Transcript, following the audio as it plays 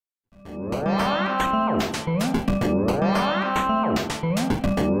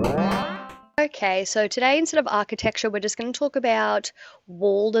Okay, so today instead of architecture, we're just going to talk about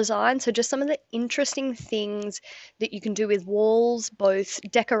wall design. So just some of the interesting things that you can do with walls, both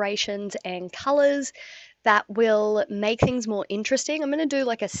decorations and colors, that will make things more interesting. I'm going to do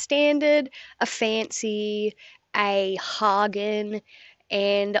like a standard, a fancy, a Hagen,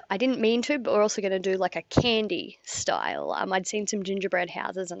 and I didn't mean to, but we're also going to do like a candy style. I'd seen some gingerbread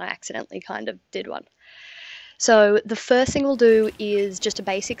houses and I accidentally kind of did one. So the first thing we'll do is just a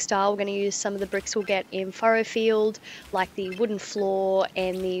basic style. We're going to use some of the bricks we'll get in Furrowfield, like the wooden floor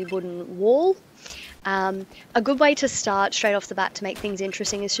and the wooden wall. A good way to start straight off the bat to make things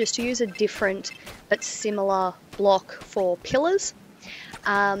interesting is just to use a different but similar block for pillars,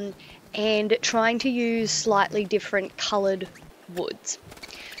 and trying to use slightly different coloured woods.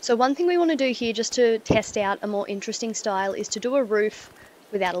 So one thing we want to do here just to test out a more interesting style is to do a roof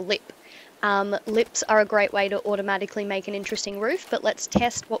without a lip. Lips are a great way to automatically make an interesting roof, but let's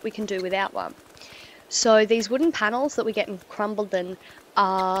test what we can do without one. So these wooden panels that we get in Crumbledon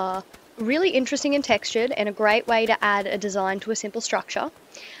are really interesting and textured and a great way to add a design to a simple structure.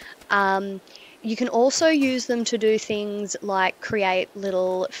 You can also use them to do things like create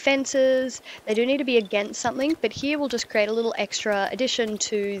little fences. They do need to be against something, but here we'll just create a little extra addition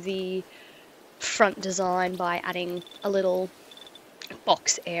to the front design by adding a little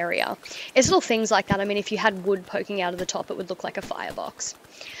box area. It's little things like that. I mean, if you had wood poking out of the top, it would look like a firebox.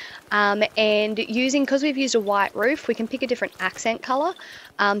 And because we've used a white roof, we can pick a different accent colour.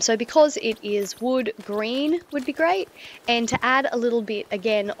 So because it is wood, green would be great. And to add a little bit,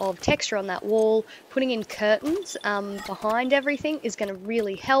 again, of texture on that wall, putting in curtains behind everything is going to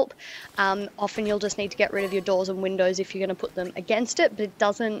really help. Often you'll just need to get rid of your doors and windows if you're going to put them against it, but it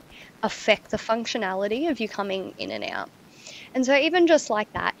doesn't affect the functionality of you coming in and out. And so even just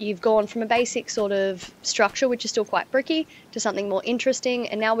like that, you've gone from a basic sort of structure, which is still quite bricky, to something more interesting.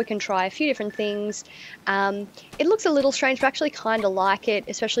 And now we can try a few different things. It looks a little strange, but I actually kind of like it,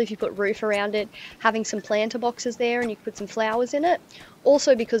 especially if you put roof around it, having some planter boxes there and you can put some flowers in it.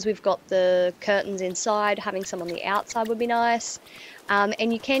 Also because we've got the curtains inside, having some on the outside would be nice.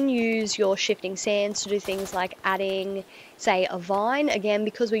 And you can use your shifting sands to do things like adding, say, a vine. Again,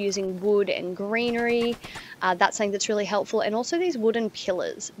 because we're using wood and greenery, that's something that's really helpful. And also these wooden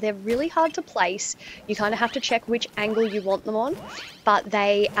pillars. They're really hard to place. You kind of have to check which angle you want them on, but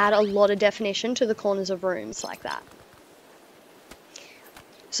they add a lot of definition to the corners of rooms like that.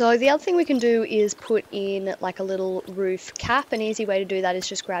 So the other thing we can do is put in like a little roof cap. An easy way to do that is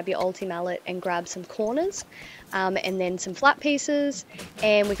just grab your ulti mallet and grab some corners, and then some flat pieces,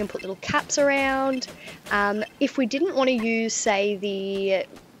 and we can put little caps around. If we didn't want to use, say, the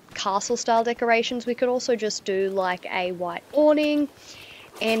castle style decorations, we could also just do like a white awning.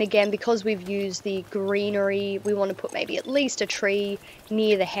 And again, because we've used the greenery, we want to put maybe at least a tree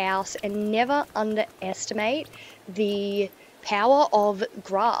near the house, and never underestimate the power of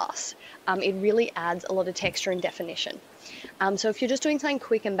grass. It really adds a lot of texture and definition. So if you're just doing something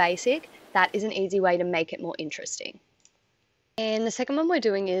quick and basic, that is an easy way to make it more interesting. And the second one we're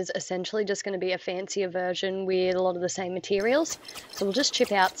doing is essentially just going to be a fancier version with a lot of the same materials. So we'll just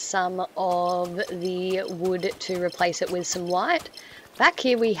chip out some of the wood to replace it with some white. Back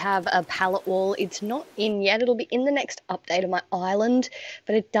here we have a palette wall. It's not in yet, it'll be in the next update of my island,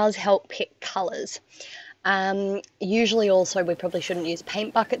 but it does help pick colours. Usually also we probably shouldn't use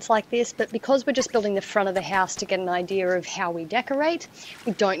paint buckets like this, but because we're just building the front of the house to get an idea of how we decorate,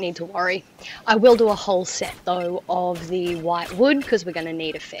 we don't need to worry. I will do a whole set though of the white wood because we're going to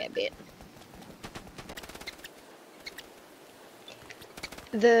need a fair bit.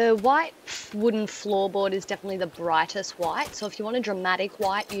 The white wooden floorboard is definitely the brightest white, so if you want a dramatic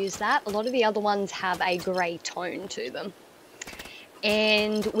white, use that. A lot of the other ones have a grey tone to them.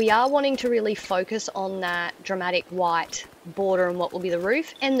 And we are wanting to really focus on that dramatic white border and what will be the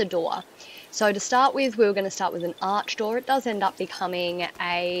roof and the door. So to start with, we were going to start with an arch door. It does end up becoming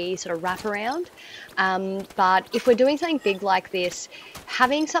a sort of wraparound. But if we're doing something big like this,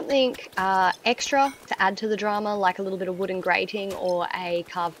 having something extra to add to the drama, like a little bit of wooden grating or a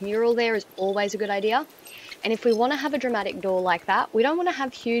carved mural there, is always a good idea. And if we want to have a dramatic door like that, we don't want to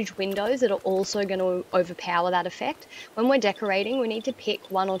have huge windows that are also going to overpower that effect. When we're decorating, we need to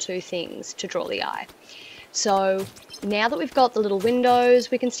pick one or two things to draw the eye. So now that we've got the little windows,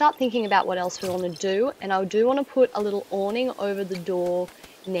 we can start thinking about what else we want to do. And I do want to put a little awning over the door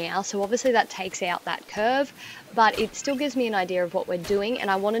now. So obviously that takes out that curve, but it still gives me an idea of what we're doing. And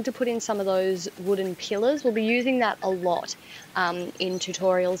I wanted to put in some of those wooden pillars. We'll be using that a lot in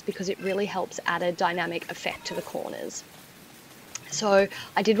tutorials because it really helps add a dynamic effect to the corners. So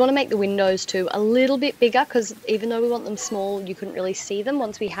I did want to make the windows too a little bit bigger, because even though we want them small, you couldn't really see them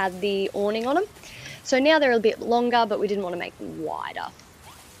once we had the awning on them. So now they're a bit longer, but we didn't want to make them wider.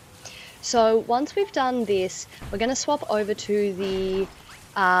 So once we've done this, we're going to swap over to the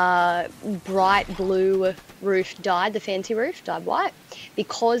bright blue roof dyed, the fancy roof dyed white,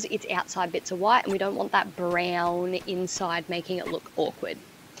 because its outside bits are white and we don't want that brown inside making it look awkward.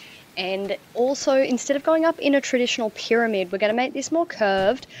 And also, instead of going up in a traditional pyramid, we're going to make this more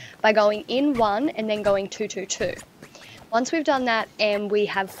curved by going in one and then going 2, 2, 2. Once we've done that and we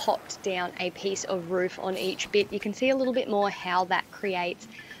have popped down a piece of roof on each bit, you can see a little bit more how that creates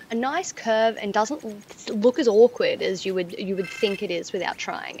a nice curve and doesn't look as awkward as you would think it is without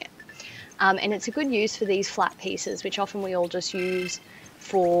trying it. And it's a good use for these flat pieces, which often we all just use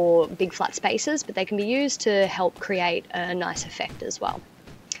for big flat spaces, but they can be used to help create a nice effect as well.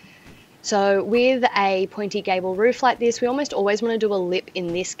 So with a pointy gable roof like this, we almost always want to do a lip in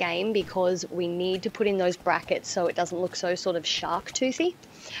this game because we need to put in those brackets so it doesn't look so sort of shark toothy.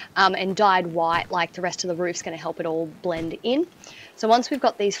 And dyed white like the rest of the roof is going to help it all blend in. So once we've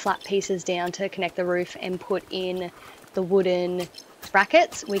got these flat pieces down to connect the roof and put in the wooden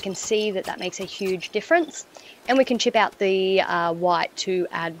brackets, we can see that that makes a huge difference. And we can chip out the white to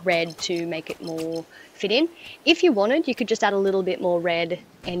add red to make it more fit in. If you wanted, you could just add a little bit more red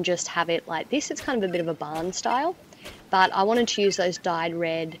and just have it like this. It's kind of a bit of a barn style, but I wanted to use those dyed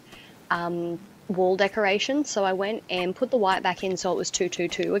red wall decorations, so I went and put the white back in so it was 2, 2,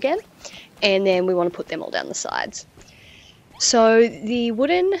 2 again, and then we want to put them all down the sides. So the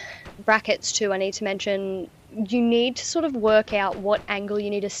wooden brackets too, I need to mention, you need to sort of work out what angle you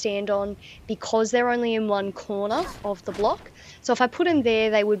need to stand on because they're only in one corner of the block. So if I put them there,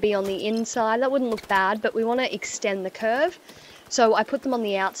 they would be on the inside. That wouldn't look bad, but we want to extend the curve. So I put them on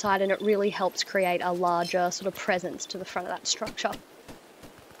the outside and it really helps create a larger sort of presence to the front of that structure.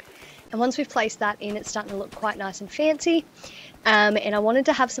 And once we've placed that in, it's starting to look quite nice and fancy. And I wanted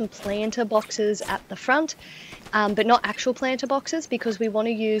to have some planter boxes at the front, but not actual planter boxes because we want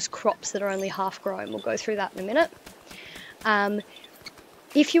to use crops that are only half grown. We'll go through that in a minute.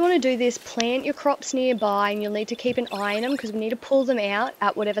 If you want to do this, plant your crops nearby and you'll need to keep an eye on them because we need to pull them out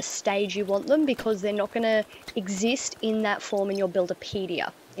at whatever stage you want them because they're not going to exist in that form in your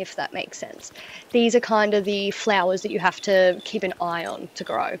Builderpedia, if that makes sense. These are kind of the flowers that you have to keep an eye on to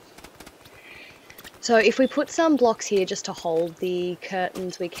grow. So if we put some blocks here just to hold the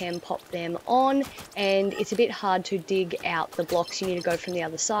curtains, we can pop them on, and it's a bit hard to dig out the blocks. You need to go from the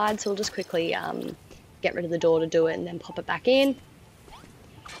other side, so we'll just quickly get rid of the door to do it and then pop it back in.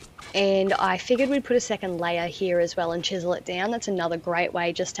 And I figured we'd put a second layer here as well and chisel it down. That's another great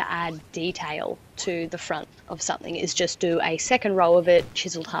way just to add detail to the front of something, is just do a second row of it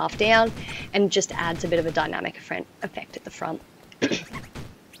chiseled half down, and just adds a bit of a dynamic effect at the front.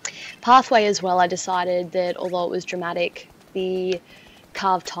 Pathway as well, I decided that although it was dramatic, the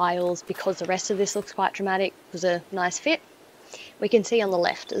carved tiles, because the rest of this looks quite dramatic, was a nice fit. We can see on the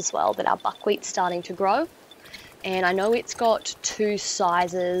left as well that our buckwheat's starting to grow. And I know it's got 2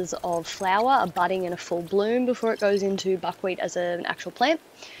 sizes of flower, a budding and a full bloom, before it goes into buckwheat as an actual plant.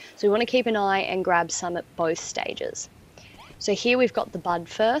 So we want to keep an eye and grab some at both stages. So here we've got the bud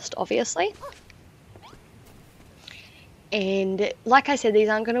first, obviously. And like I said, these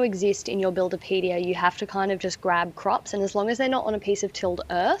aren't going to exist in your Builderpedia. You have to kind of just grab crops, and as long as they're not on a piece of tilled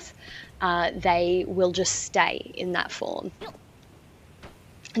earth, they will just stay in that form.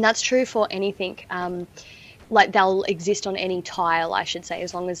 And that's true for anything. Like they'll exist on any tile, I should say,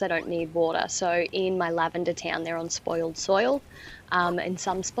 as long as they don't need water. So in my lavender town, they're on spoiled soil in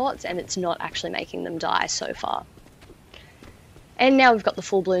some spots, and it's not actually making them die so far. And now we've got the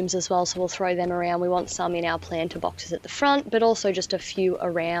full blooms as well, so we'll throw them around. We want some in our planter boxes at the front, but also just a few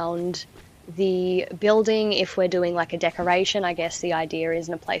around the building. If we're doing like a decoration, I guess the idea is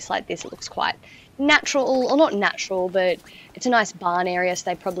in a place like this, it looks quite natural, or not natural, but it's a nice barn area, so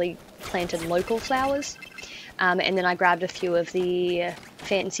they probably planted local flowers. And then I grabbed a few of the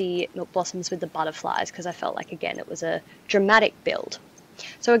fancy milk blossoms with the butterflies because I felt like, again, it was a dramatic build.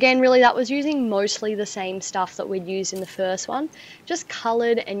 So again, really that was using mostly the same stuff that we'd used in the first one, just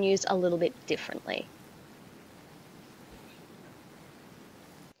coloured and used a little bit differently.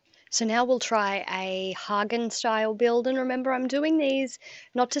 So now we'll try a Hagen style build, and remember I'm doing these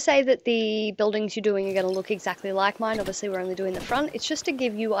not to say that the buildings you're doing are going to look exactly like mine. Obviously we're only doing the front. It's just to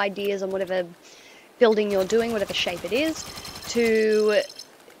give you ideas on whatever building you're doing, whatever shape it is, to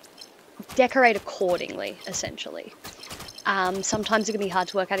decorate accordingly, essentially. sometimes it can be hard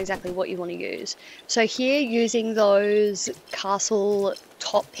to work out exactly what you want to use. So here, using those castle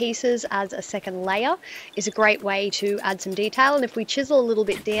top pieces as a second layer is a great way to add some detail, and if we chisel a little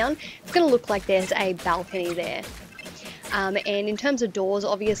bit down, it's going to look like there's a balcony there. And in terms of doors,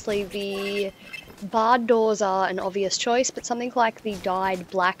 obviously the barred doors are an obvious choice, but something like the dyed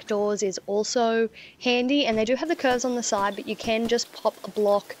black doors is also handy, and they do have the curves on the side, but you can just pop a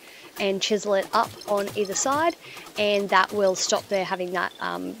block and chisel it up on either side, and that will stop there having that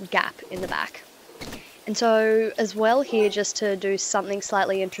gap in the back. And so as well here, just to do something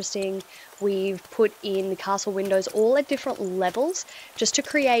slightly interesting, we've put in the castle windows all at different levels just to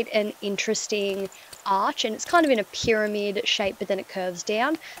create an interesting arch, and it's kind of in a pyramid shape, but then it curves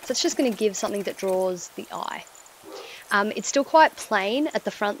down, so it's just going to give something that draws the eye. It's still quite plain at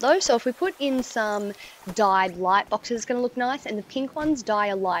the front though, so if we put in some dyed light boxes, it's going to look nice, and the pink ones dye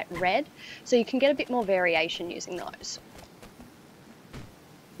a light red, so you can get a bit more variation using those.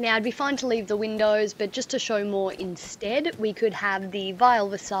 Now it'd be fine to leave the windows, but just to show more instead, we could have the vial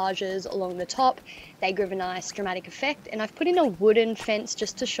visages along the top. They give a nice dramatic effect, and I've put in a wooden fence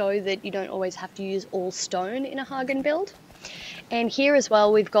just to show that you don't always have to use all stone in a Hagen build. And here as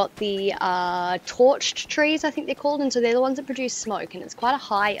well, we've got the torched trees, I think they're called, and so they're the ones that produce smoke, and it's quite a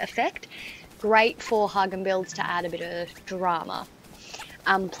high effect. Great for Hagen builds to add a bit of drama.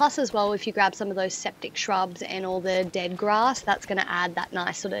 Plus as well, if you grab some of those septic shrubs and all the dead grass, that's going to add that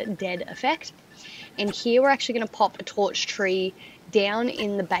nice sort of dead effect. And here we're actually going to pop a torch tree down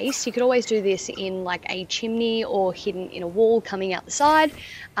in the base. You could always do this in like a chimney or hidden in a wall coming out the side,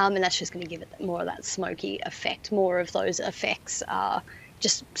 and that's just going to give it more of that smoky effect. More of those effects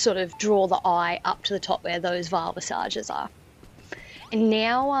just sort of draw the eye up to the top where those vial visages are. And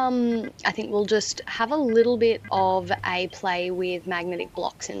now I think we'll just have a little bit of a play with magnetic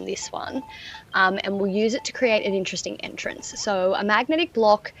blocks in this one, and we'll use it to create an interesting entrance. So a magnetic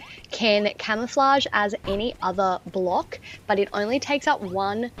block can camouflage as any other block, but it only takes up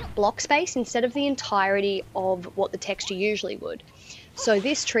one block space instead of the entirety of what the texture usually would. So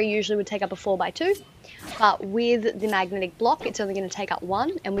this tree usually would take up a 4x2, but with the magnetic block it's only going to take up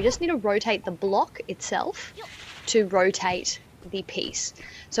one, and we just need to rotate the block itself to rotate the piece.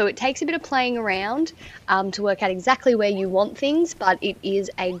 So it takes a bit of playing around to work out exactly where you want things, but it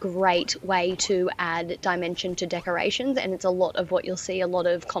is a great way to add dimension to decorations, and it's a lot of what you'll see a lot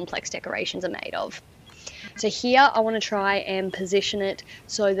of complex decorations are made of. So here I want to try and position it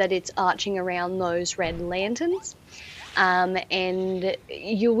so that it's arching around those red lanterns, and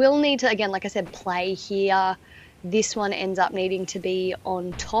you will need to, again, like I said, play here. This one ends up needing to be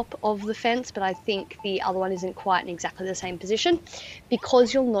on top of the fence, but I think the other one isn't quite in exactly the same position,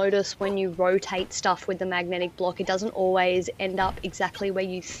 because you'll notice when you rotate stuff with the magnetic block, it doesn't always end up exactly where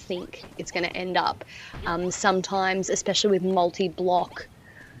you think it's going to end up. Sometimes, especially with multi-block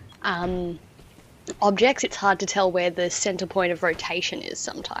objects, it's hard to tell where the center point of rotation is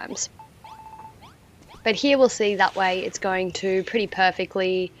sometimes. But here we'll see that way it's going to pretty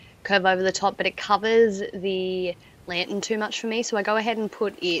perfectly curve over the top, but it covers the lantern too much for me, so I go ahead and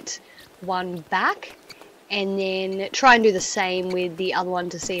put it one back, and then try and do the same with the other one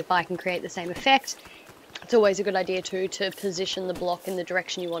to see if I can create the same effect. It's always a good idea too to position the block in the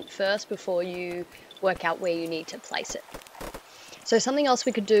direction you want first before you work out where you need to place it. So something else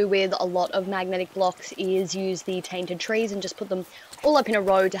we could do with a lot of magnetic blocks is use the tainted trees and just put them all up in a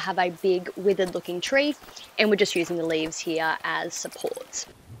row to have a big withered looking tree, and we're just using the leaves here as supports.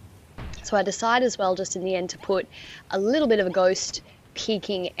 So I decide as well just in the end to put a little bit of a ghost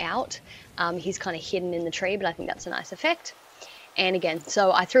peeking out. He's kind of hidden in the tree, but I think that's a nice effect. And again,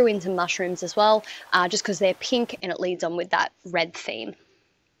 so I threw in some mushrooms as well, just because they're pink and it leads on with that red theme.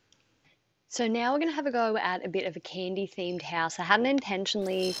 So now we're going to have a go at a bit of a candy themed house. I hadn't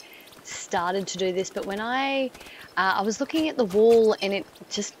intentionally started to do this, but when I was looking at the wall, and it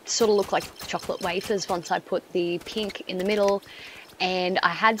just sort of looked like chocolate wafers once I put the pink in the middle. And I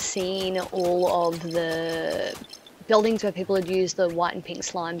had seen all of the buildings where people had used the white and pink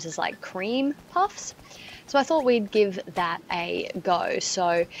slimes as like cream puffs. So I thought we'd give that a go.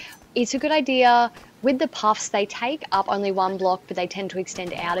 So it's a good idea. With the puffs, they take up only one block, but they tend to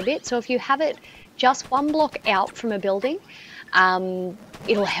extend out a bit. So if you have it just one block out from a building,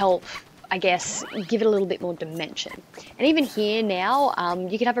 it'll help, I guess, give it a little bit more dimension. And even here now,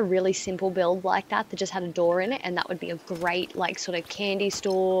 you could have a really simple build like that that just had a door in it, and that would be a great like sort of candy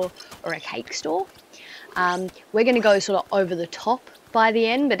store or a cake store. We're going to go sort of over the top by the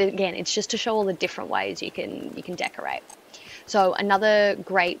end, but again, it's just to show all the different ways you can decorate. So another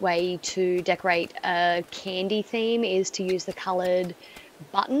great way to decorate a candy theme is to use the coloured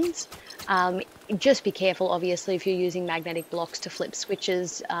buttons. Just be careful, obviously, if you're using magnetic blocks to flip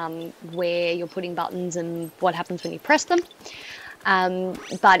switches, where you're putting buttons and what happens when you press them.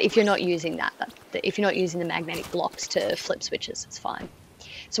 But if you're not using if you're not using the magnetic blocks to flip switches, it's fine.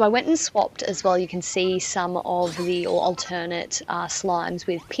 So I went and swapped as well. You can see some of the alternate slimes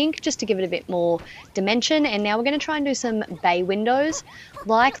with pink just to give it a bit more dimension. And now we're going to try and do some bay windows.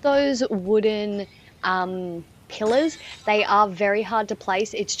 Like those wooden pillars, they are very hard to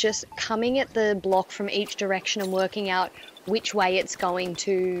place. It's just coming at the block from each direction and working out which way it's going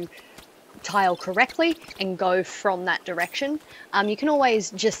to tile correctly and go from that direction. You can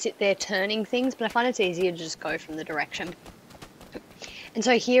always just sit there turning things, but I find it's easier to just go from the direction. And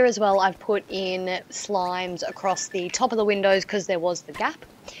so here as well, I've put in slimes across the top of the windows because there was the gap,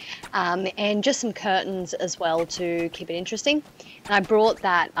 and just some curtains as well to keep it interesting. And I brought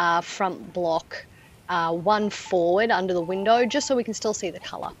that front block one forward under the window just so we can still see the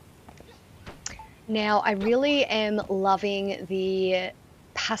colour. Now I really am loving the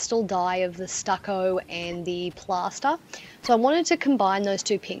pastel dye of the stucco and the plaster, so I wanted to combine those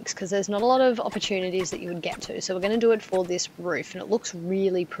two pinks because there's not a lot of opportunities that you would get to. So we're going to do it for this roof, and it looks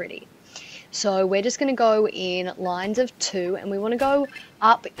really pretty. So we're just going to go in lines of 2, and we want to go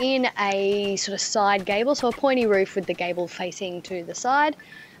up in a sort of side gable, so a pointy roof with the gable facing to the side,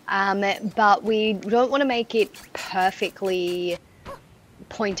 but we don't want to make it perfectly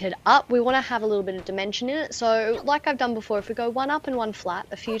pointed up. We want to have a little bit of dimension in it. So like I've done before, if we go one up and one flat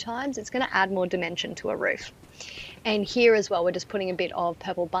a few times, it's going to add more dimension to a roof. And here as well, we're just putting a bit of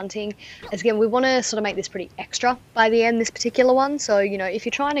purple bunting. As again, we want to sort of make this pretty extra by the end, this particular one. So, you know, if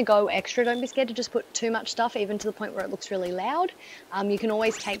you're trying to go extra, don't be scared to just put too much stuff, even to the point where it looks really loud. You can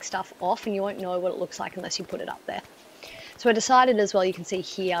always take stuff off and you won't know what it looks like unless you put it up there. So I decided as well, you can see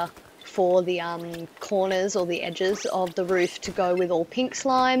here, for the corners or the edges of the roof to go with all pink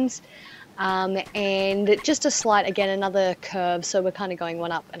slimes, and just a slight, again, another curve, so we're kind of going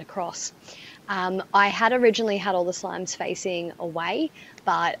one up and across. I had originally had all the slimes facing away,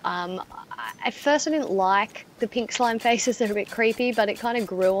 but at first I didn't like the pink slime faces. They're a bit creepy, but it kind of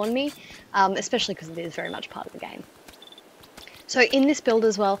grew on me, especially because it is very much part of the game. So in this build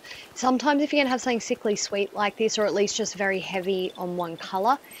as well, sometimes if you're going to have something sickly sweet like this, or at least just very heavy on one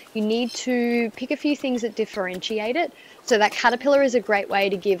colour, you need to pick a few things that differentiate it. So that caterpillar is a great way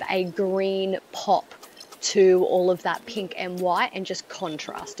to give a green pop to all of that pink and white and just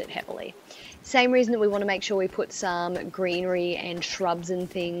contrast it heavily. Same reason that we want to make sure we put some greenery and shrubs and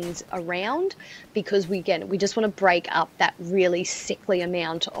things around, because we just want to break up that really sickly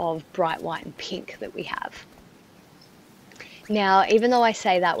amount of bright white and pink that we have. Now, even though I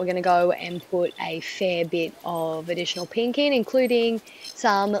say that, we're going to go and put a fair bit of additional pink in, including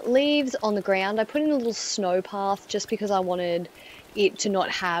some leaves on the ground. I put in a little snow path just because I wanted it to not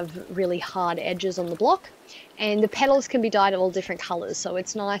have really hard edges on the block. And the petals can be dyed all different colours, so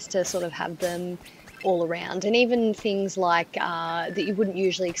it's nice to sort of have them all around. And even things like that you wouldn't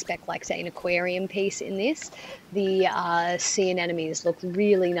usually expect, like say an aquarium piece in this, the sea anemones look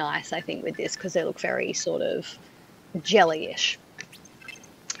really nice, I think, with this, because they look very sort of jelly-ish.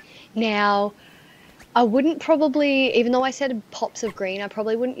 Now, I wouldn't probably, even though I said pops of green, I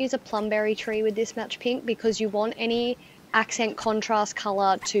probably wouldn't use a plumberry tree with this much pink, because you want any accent contrast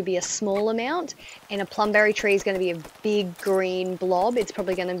colour to be a small amount, and a plumberry tree is going to be a big green blob. It's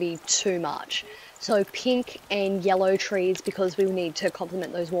probably going to be too much. So pink and yellow trees, because we need to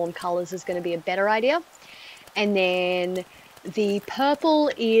complement those warm colours, is going to be a better idea. And then the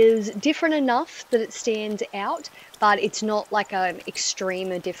purple is different enough that it stands out, but it's not like an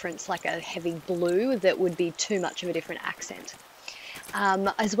extreme difference like a heavy blue that would be too much of a different accent.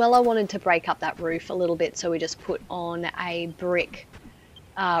 As well, I wanted to break up that roof a little bit, so we just put on a brick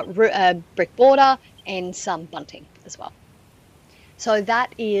border and some bunting as well. So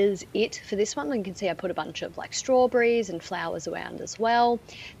that is it for this one. You can see I put a bunch of like strawberries and flowers around as well,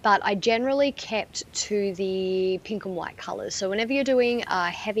 but I generally kept to the pink and white colours. So whenever you're doing a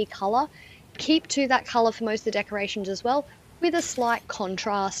heavy colour, keep to that colour for most of the decorations as well, with a slight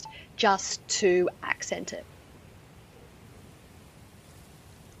contrast just to accent it.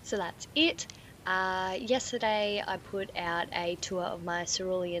 So that's it. Yesterday I put out a tour of my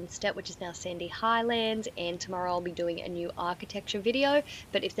cerulean steppe, which is now Sandy Highlands, and tomorrow I'll be doing a new architecture video,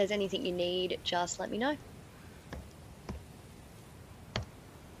 but if there's anything you need, just let me know.